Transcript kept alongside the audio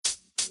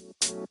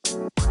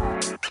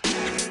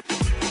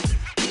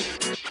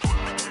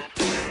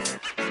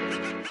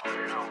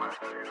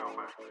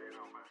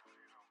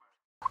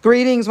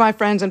Greetings, my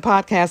friends in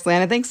podcast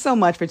land, and thanks so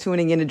much for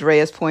tuning in to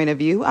Drea's Point of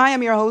View. I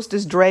am your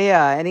hostess, Drea,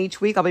 and each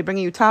week I'll be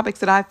bringing you topics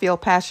that I feel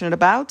passionate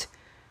about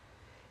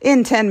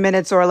in 10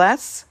 minutes or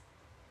less.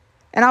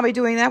 And I'll be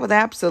doing that with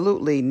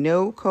absolutely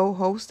no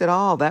co-host at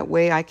all. That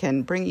way I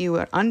can bring you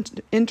an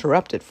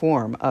uninterrupted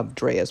form of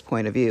Drea's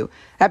Point of View.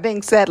 That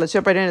being said, let's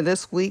jump right into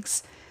this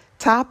week's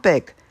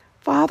topic.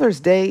 Father's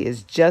Day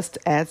is just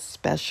as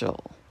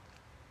special.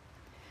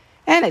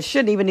 And it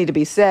shouldn't even need to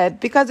be said,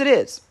 because it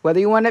is. Whether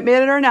you want to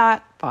admit it or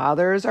not,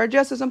 fathers are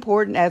just as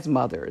important as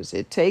mothers.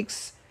 It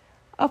takes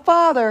a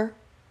father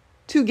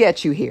to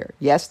get you here.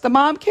 Yes, the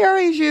mom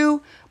carries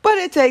you, but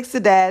it takes the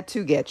dad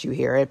to get you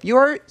here. If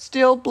you're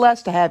still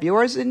blessed to have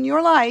yours in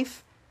your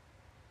life,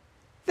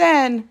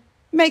 then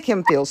make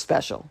him feel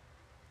special.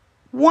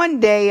 One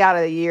day out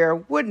of the year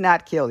would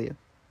not kill you.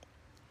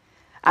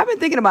 I've been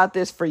thinking about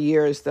this for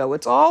years, though.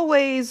 It's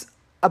always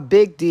a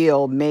big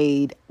deal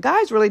made.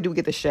 Guys really do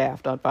get the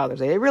shaft on Father's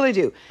Day. They really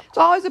do. It's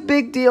always a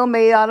big deal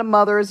made out of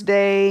Mother's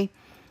Day.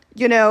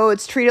 You know,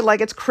 it's treated like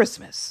it's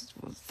Christmas.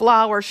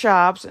 Flower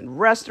shops and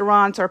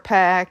restaurants are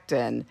packed,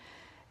 and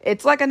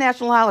it's like a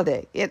national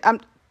holiday.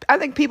 I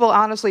think people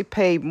honestly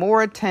pay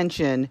more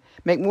attention,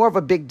 make more of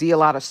a big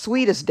deal out of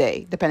Sweetest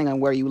Day, depending on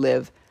where you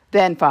live,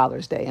 than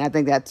Father's Day. And I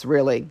think that's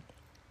really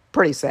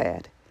pretty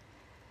sad.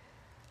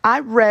 I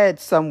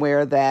read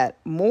somewhere that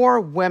more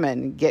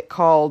women get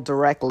called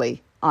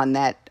directly on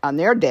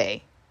their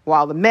day,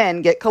 while the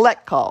men get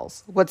collect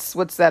calls. What's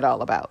that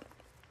all about?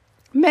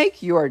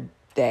 Make your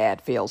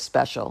dad feel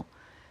special,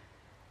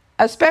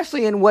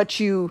 especially in what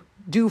you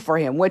do for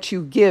him, what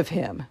you give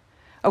him.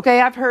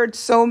 Okay, I've heard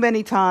so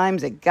many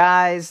times that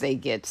guys, they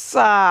get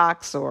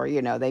socks, or,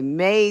 they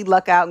may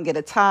luck out and get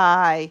a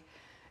tie,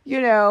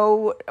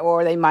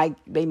 or they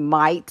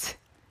might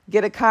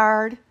get a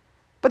card,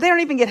 but they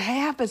don't even get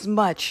half as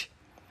much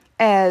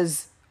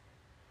as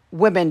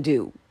women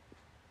do.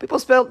 People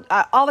spend,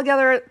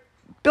 altogether,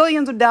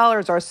 billions of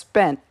dollars are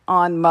spent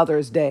on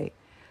Mother's Day.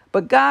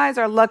 But guys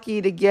are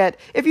lucky to get,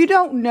 if you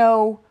don't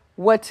know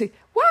why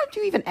don't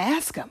you even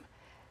ask them?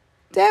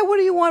 Dad, what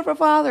do you want for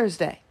Father's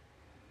Day?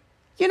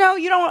 You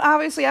don't,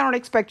 obviously, I don't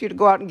expect you to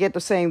go out and get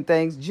the same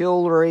things,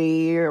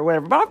 jewelry or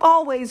whatever. But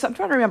I'm trying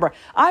to remember,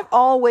 I've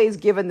always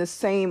given the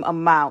same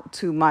amount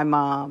to my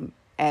mom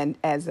and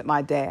as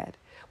my dad.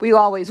 We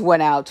always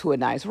went out to a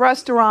nice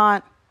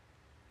restaurant.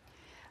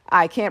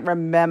 I can't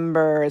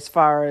remember as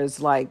far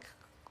as I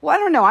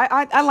don't know.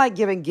 I like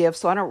giving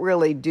gifts, so I don't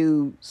really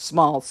do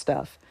small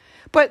stuff.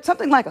 But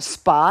something like a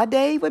spa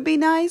day would be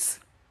nice.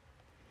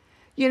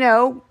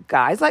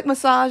 Guys like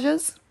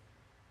massages.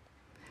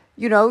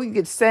 You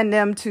could send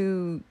them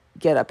to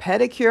get a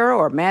pedicure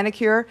or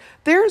manicure.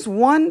 There's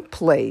one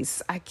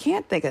place, I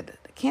can't think of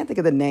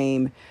the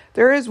name.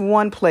 There is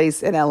one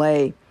place in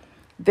LA.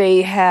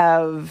 They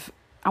have,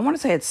 I want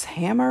to say it's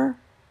Hammer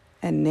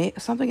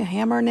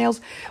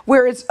Nails,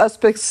 where it's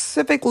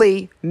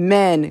specifically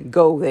men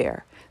go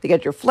there. They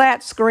got your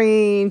flat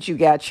screens, you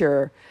got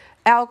your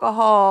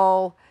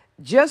alcohol.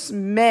 Just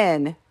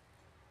men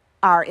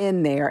are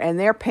in there, and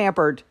they're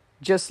pampered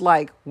just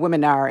like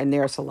women are in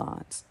their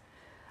salons.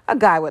 A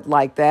guy would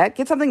like that.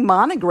 Get something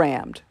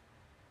monogrammed.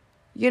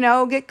 Get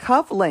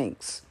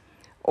cufflinks.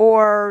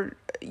 Or,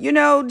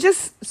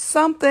 just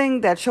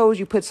something that shows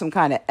you put some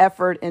kind of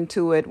effort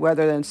into it,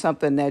 rather than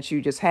something that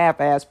you just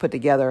half-ass put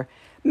together.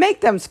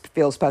 Make them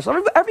feel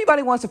special.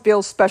 Everybody wants to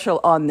feel special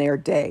on their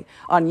day.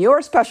 On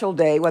your special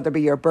day, whether it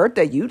be your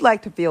birthday, you'd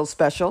like to feel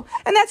special.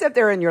 And that's if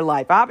they're in your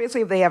life.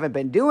 Obviously, if they haven't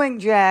been doing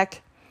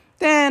jack,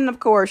 then, of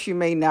course, you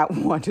may not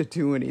want to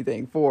do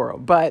anything for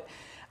them. But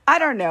I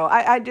don't know.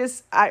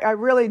 I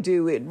really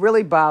do. It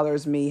really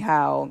bothers me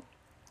how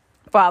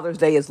Father's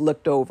Day is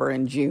looked over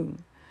in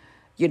June.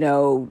 You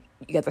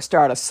got the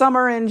start of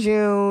summer in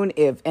June.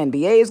 If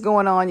NBA is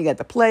going on, you got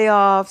the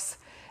playoffs.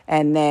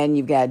 And then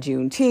you've got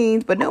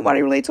Juneteenth, but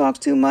nobody really talks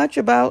too much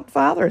about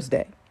Father's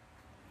Day.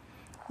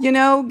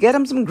 Get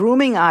him some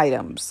grooming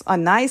items, a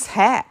nice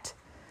hat,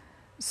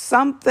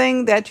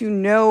 something that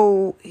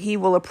he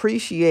will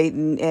appreciate,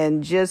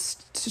 and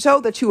just so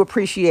that you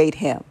appreciate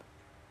him.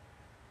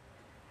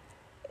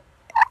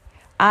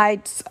 I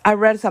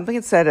read something.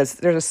 It said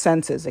there's a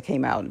census that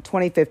came out in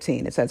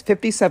 2015. It says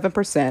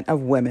 57%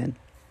 of women,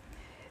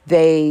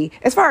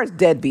 as far as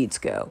deadbeats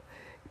go,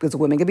 because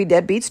women can be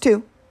deadbeats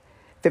too.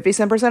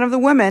 57% of the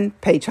women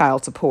pay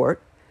child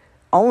support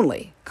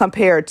only,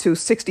 compared to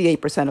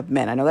 68% of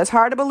men. I know that's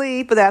hard to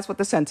believe, but that's what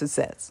the census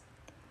says.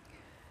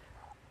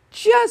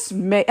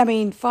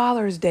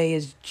 Father's Day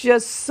is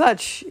just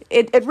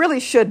it really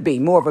should be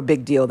more of a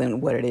big deal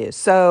than what it is.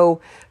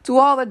 So to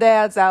all the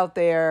dads out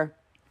there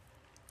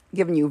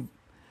giving you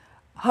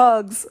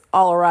hugs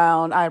all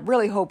around, I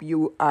really hope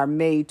you are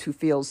made to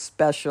feel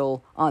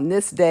special on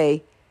this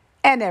day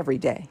and every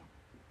day.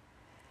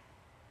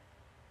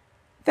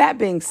 That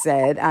being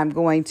said, I'm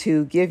going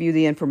to give you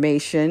the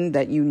information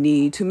that you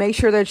need to make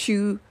sure that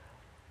you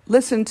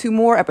listen to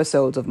more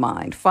episodes of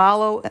mine.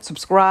 Follow,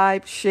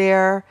 subscribe,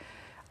 share.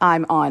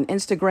 I'm on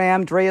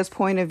Instagram, Drea's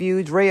Point of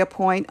View, Drea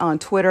Point on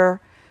Twitter.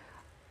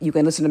 You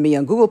can listen to me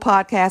on Google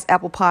Podcasts,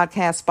 Apple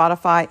Podcasts,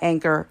 Spotify,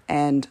 Anchor,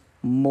 and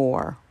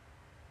more.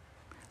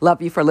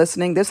 Love you for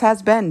listening. This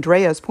has been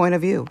Drea's Point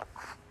of View.